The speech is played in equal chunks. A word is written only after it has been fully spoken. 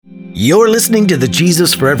You're listening to the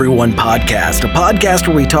Jesus for Everyone podcast, a podcast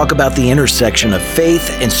where we talk about the intersection of faith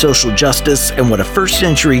and social justice and what a first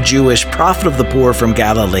century Jewish prophet of the poor from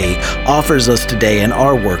Galilee offers us today in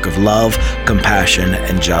our work of love, compassion,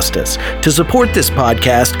 and justice. To support this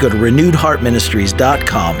podcast, go to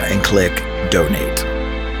renewedheartministries.com and click donate.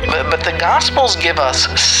 But the Gospels give us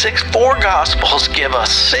four Gospels give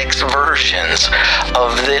us six versions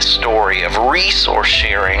of this story of resource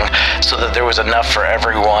sharing so that there was enough for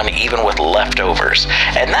everyone, even with leftovers.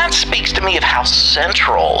 And that speaks to me of how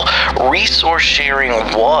central resource sharing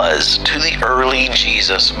was to the early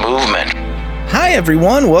Jesus movement. Hi,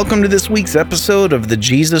 everyone. Welcome to this week's episode of the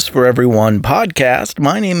Jesus for Everyone podcast.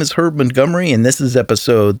 My name is Herb Montgomery, and this is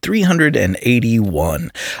episode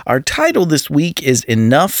 381. Our title this week is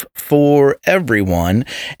Enough for Everyone,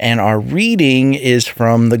 and our reading is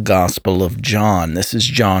from the Gospel of John. This is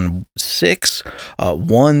John 6,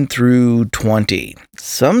 1 through 20.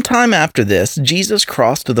 Sometime after this, Jesus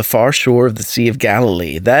crossed to the far shore of the Sea of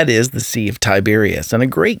Galilee, that is, the Sea of Tiberias, and a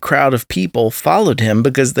great crowd of people followed him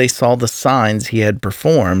because they saw the signs he had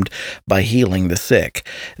performed by healing the sick.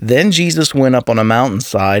 Then Jesus went up on a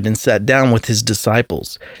mountainside and sat down with his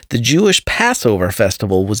disciples. The Jewish Passover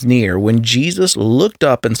festival was near. When Jesus looked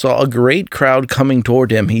up and saw a great crowd coming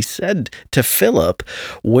toward him, he said to Philip,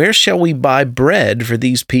 "Where shall we buy bread for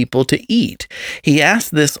these people to eat?" He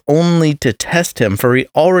asked this only to test him, for he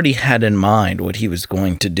already had in mind what he was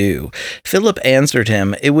going to do. Philip answered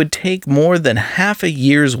him, "It would take more than half a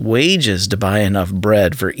year's wages to buy enough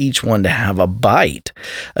bread for each one to have a bite."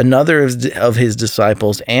 Another of his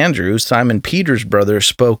disciples, Andrew, Simon Peter's brother,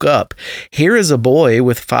 spoke up, "Here is a boy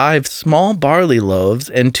with 5 small barley loaves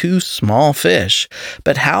and 2 small fish.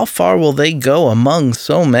 But how far will they go among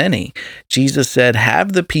so many?" Jesus said,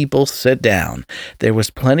 "Have the people sit down." There was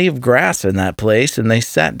plenty of grass in that place, and they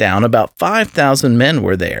sat down. About 5,000 men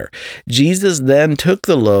were there. Jesus then took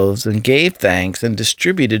the loaves and gave thanks and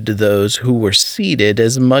distributed to those who were seated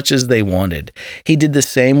as much as they wanted. He did the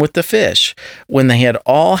same with the fish. When they had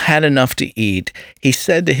all had enough to eat, he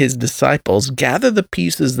said to his disciples, "Gather the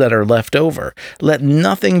pieces that are left over. Let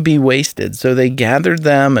nothing be wasted." So they gathered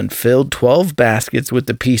them and filled 12 baskets with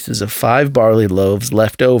the pieces of 5 barley loaves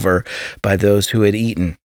left over by those who had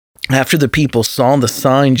eaten. After the people saw the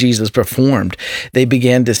sign Jesus performed, they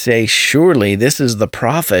began to say, "Surely this is the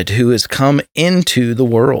prophet who has come into the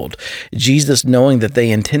world." Jesus, knowing that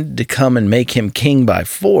they intended to come and make him king by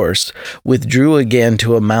force, withdrew again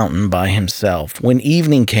to a mountain by himself. When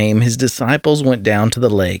evening came, his disciples went down to the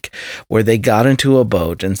lake, where they got into a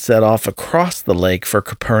boat and set off across the lake for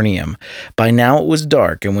Capernaum. By now it was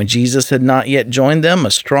dark, and when Jesus had not yet joined them,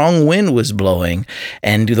 a strong wind was blowing,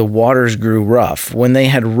 and the waters grew rough. When they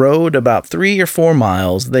had rowed about 3 or 4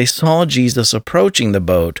 miles, they saw Jesus approaching the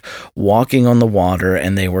boat, walking on the water,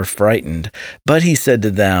 and they were frightened. But he said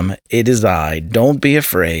to them, "It is I, don't be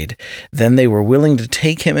afraid." Then they were willing to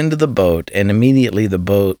take him into the boat, and immediately the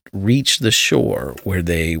boat reached the shore where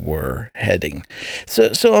they were heading.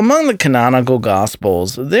 So among the canonical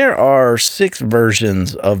Gospels, there are 6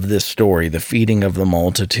 versions of this story, the feeding of the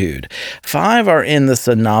multitude. 5 are in the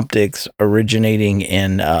synoptics, originating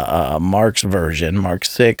in Mark's version, Mark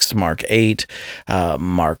 6, Mark 8,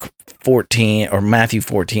 Mark 14, or Matthew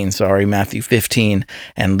 14, Matthew 15,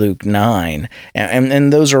 and Luke 9.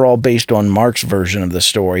 And those are all based on Mark's version of the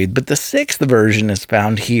story, but the 6th version is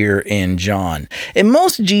found here in John. And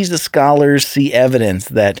most Jesus scholars see evidence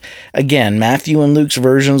that, again, Matthew and Luke's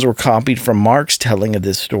versions were copied from Mark's telling of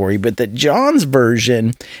this story, but that John's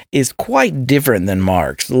version is quite different than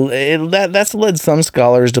Mark's. That's led some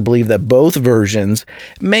scholars to believe that both versions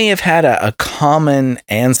may have had a common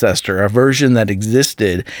ancestor, a version that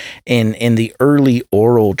existed in the early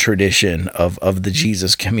oral tradition of the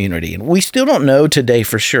Jesus community. And we still don't know today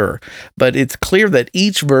for sure, but it's clear that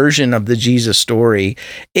each version of the Jesus story,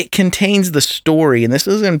 it contains the story, and this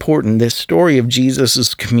is important, this story of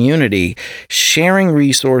Jesus's community sharing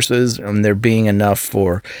resources and there being enough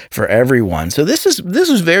for everyone. So this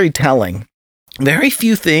is very telling. Very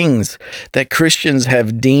few things that Christians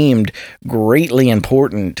have deemed greatly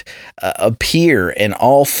important appear in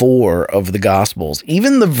all 4 of the Gospels.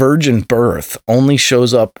 Even the virgin birth only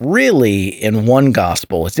shows up really in one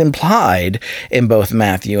Gospel. It's implied in both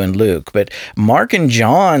Matthew and Luke. But Mark and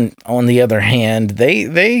John, on the other hand,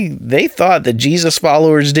 they thought that Jesus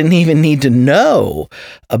followers didn't even need to know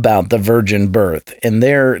about the virgin birth in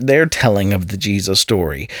their telling of the Jesus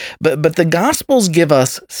story. But the Gospels give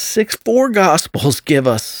us 4 Gospels Gospels give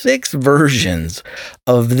us 6 versions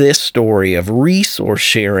of this story of resource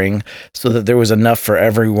sharing so that there was enough for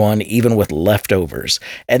everyone, even with leftovers.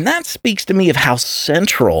 And that speaks to me of how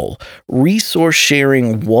central resource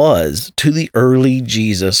sharing was to the early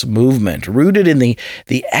Jesus movement, rooted in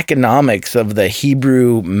the economics of the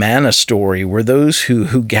Hebrew manna story, where those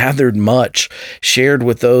who gathered much shared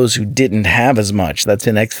with those who didn't have as much. That's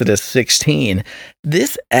in Exodus 16.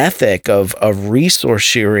 This ethic of resource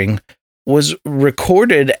sharing was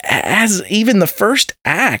recorded as even the first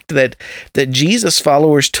act that Jesus'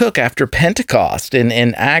 followers took after Pentecost.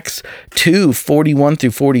 In Acts 2:41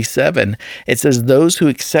 through 47, it says, "Those who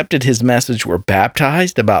accepted his message were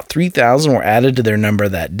baptized. About 3,000 were added to their number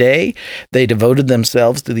that day. They devoted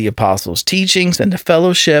themselves to the apostles' teachings and to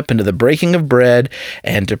fellowship and to the breaking of bread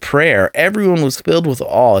and to prayer. Everyone was filled with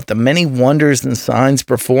awe at the many wonders and signs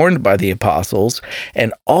performed by the apostles,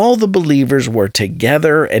 and all the believers were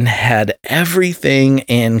together and had everything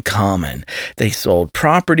in common. They sold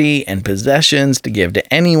property and possessions to give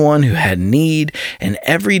to anyone who had need, and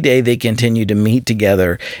every day they continued to meet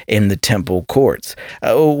together in the temple courts."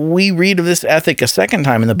 We read of this ethic a second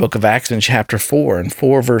time in the book of Acts in chapter 4, and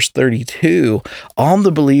 4 verse 32. "All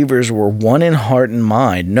the believers were one in heart and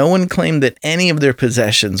mind. No one claimed that any of their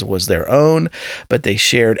possessions was their own, but they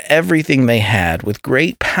shared everything they had. With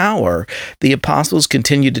great power, the apostles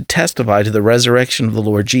continued to testify to the resurrection of the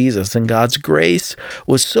Lord Jesus, and God's grace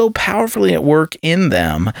was so powerfully at work in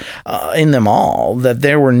them all, that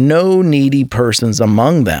there were no needy persons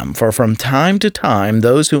among them. For from time to time,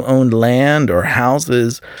 those who owned land or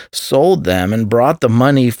houses sold them and brought the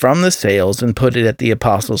money from the sales and put it at the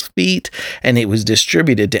apostles' feet, and it was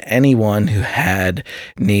distributed to anyone who had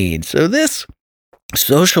need." So this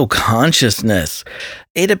social consciousness,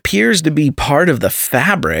 it appears to be part of the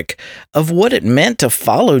fabric of what it meant to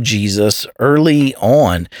follow Jesus early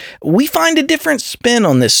on. We find a different spin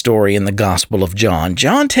on this story in the Gospel of John.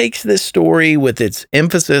 John takes this story with its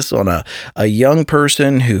emphasis on a young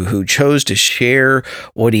person who chose to share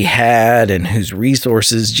what he had and whose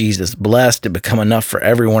resources Jesus blessed to become enough for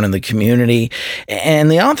everyone in the community.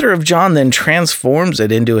 And the author of John then transforms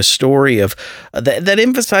it into a story of that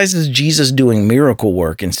emphasizes Jesus doing miracle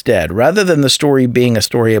work instead. Rather than the story being a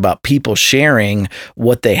story about people sharing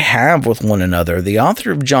what they have with one another, the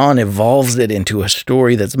author of John evolves it into a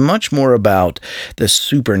story that's much more about the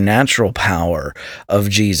supernatural power of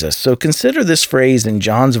Jesus. So consider this phrase in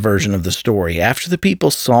John's version of the story. "After the people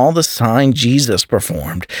saw the sign Jesus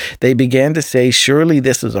performed, they began to say, 'Surely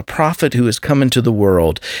this is a prophet who has come into the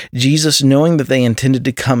world.' Jesus, knowing that they intended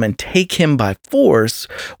to come and take him by force,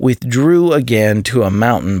 withdrew again to a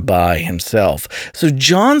mountain by himself." So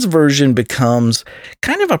John's version becomes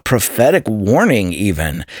kind of a prophetic warning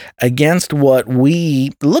even against what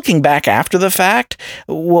we, looking back after the fact,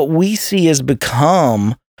 what we see has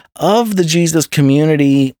become of the Jesus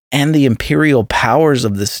community and the imperial powers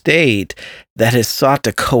of the state that has sought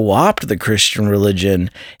to co-opt the Christian religion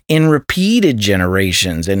in repeated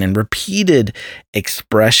generations and in repeated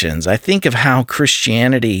expressions. I think of how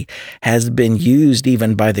Christianity has been used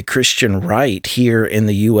even by the Christian right here in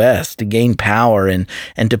the U.S. to gain power and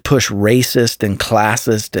to push racist and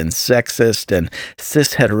classist and sexist and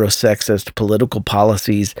cis-heterosexist political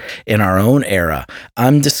policies in our own era.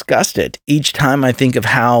 I'm disgusted each time I think of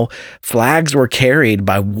how flags were carried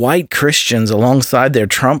by white Christians alongside their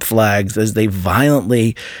Trump flags as they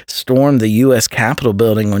violently stormed the U.S. Capitol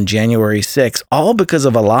building on January 6th, all because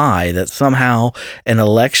of a lie that somehow an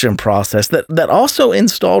election process that also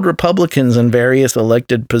installed Republicans in various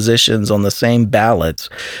elected positions on the same ballots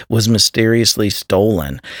was mysteriously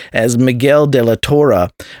stolen. As Miguel de la Torre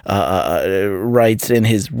writes in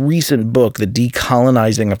his recent book, The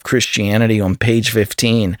Decolonizing of Christianity, on page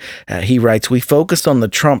 15, he writes, "We focused on the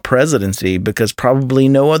Trump presidency because probably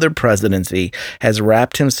no other president has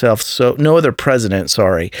wrapped himself so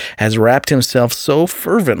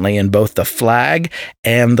fervently in both the flag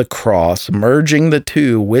and the cross, merging the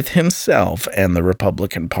two with himself and the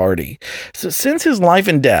Republican Party." So since his life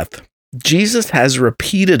and death, Jesus has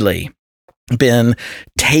repeatedly been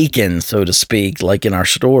taken, so to speak, like in our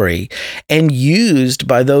story, and used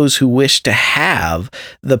by those who wish to have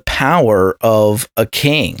the power of a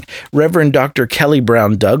king. Reverend Dr. Kelly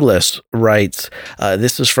Brown Douglas writes,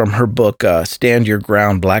 this is from her book, Stand Your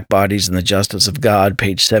Ground, Black Bodies and the Justice of God,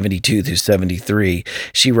 page 72 through 73.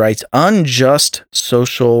 She writes, "Unjust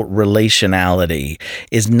social relationality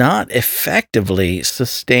is not effectively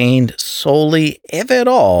sustained solely, if at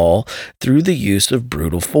all, through the use of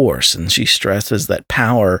brutal force." And she stresses that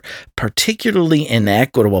power, particularly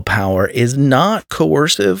inequitable power, is not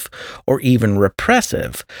coercive or even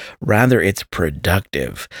repressive. Rather, it's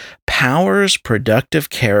productive. Power's productive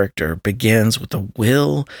character begins with a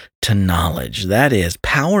will to knowledge. That is,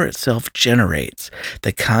 power itself generates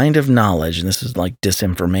the kind of knowledge, and this is like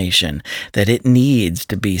disinformation, that it needs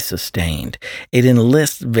to be sustained. It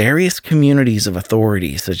enlists various communities of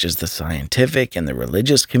authority, such as the scientific and the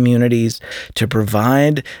religious communities, to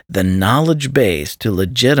provide the knowledge base to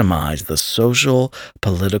legitimize the social,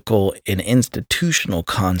 political, and institutional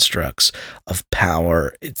constructs of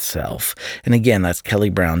power itself. And again, that's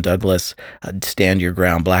Kelly Brown Douglas, Stand Your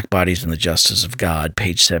Ground, Black Bodies and the Justice of God,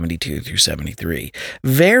 page 72 through 73.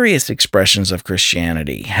 Various expressions of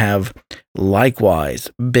Christianity have likewise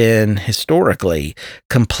been historically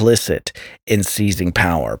complicit in seizing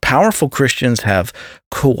power. Powerful Christians have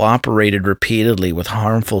cooperated repeatedly with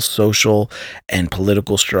harmful social and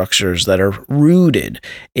political structures that are rooted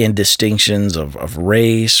in distinctions of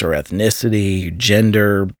race or ethnicity,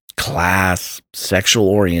 gender, class, sexual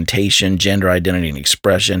orientation, gender identity and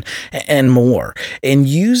expression, and more. In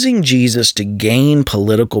using Jesus to gain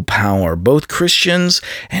political power, both Christians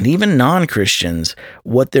and even non-Christians,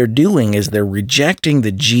 what they're doing is they're rejecting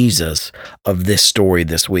the Jesus of this story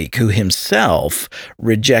this week, who himself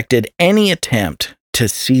rejected any attempt to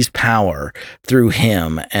seize power through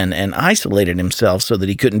him and isolated himself so that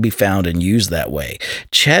he couldn't be found and used that way.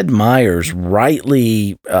 Ched Myers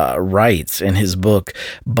rightly writes in his book,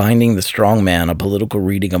 Binding the Strong Man, a political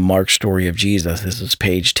reading of Mark's story of Jesus. This is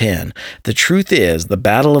page 10. The truth is, the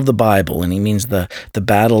battle of the Bible, and he means the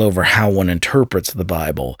battle over how one interprets the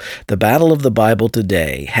Bible, the battle of the Bible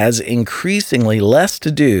today has increasingly less to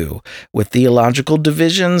do with theological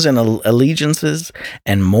divisions and allegiances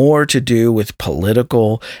and more to do with political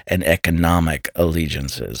and economic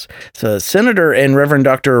allegiances. So Senator and Reverend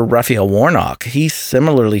Dr. Raphael Warnock, he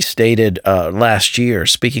similarly stated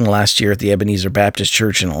speaking last year at the Ebenezer Baptist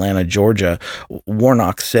Church in Atlanta, Georgia,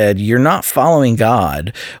 Warnock said, "You're not following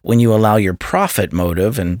God when you allow your profit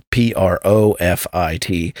motive," and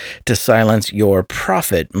PROFIT, to silence your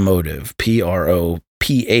prophet motive, PROPHET.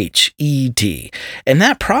 And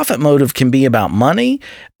that profit motive can be about money,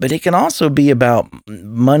 but it can also be about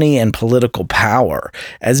money and political power.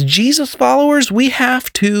 As Jesus followers, we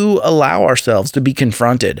have to allow ourselves to be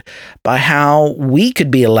confronted by how we could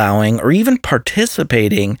be allowing or even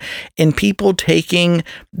participating in people taking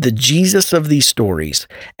the Jesus of these stories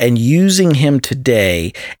and using him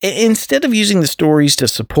today, instead of using the stories to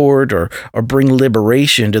support or bring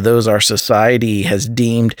liberation to those our society has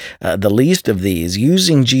deemed the least of these,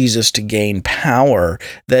 using Jesus to gain power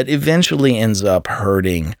that eventually ends up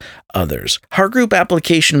hurting others. Heart group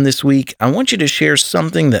application this week. I want you to share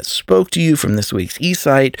something that spoke to you from this week's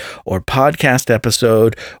eSite or podcast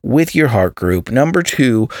episode with your heart group. Number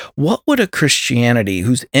 2, what would a Christianity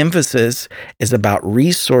whose emphasis is about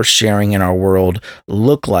resource sharing in our world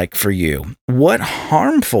look like for you? What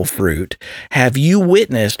harmful fruit have you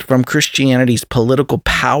witnessed from Christianity's political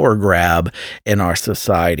power grab in our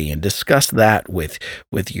society? And discuss that with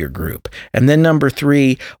your group. And then number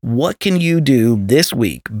 3, what can you do this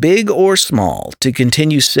week, big or small, to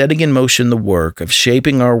continue setting in motion the work of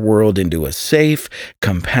shaping our world into a safe,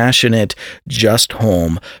 compassionate, just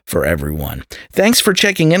home for everyone? Thanks for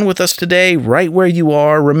checking in with us today, right where you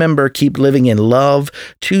are. Remember, keep living in love,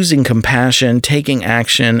 choosing compassion, taking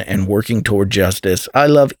action, and working toward justice. I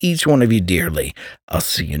love each one of you dearly. I'll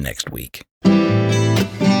see you next week.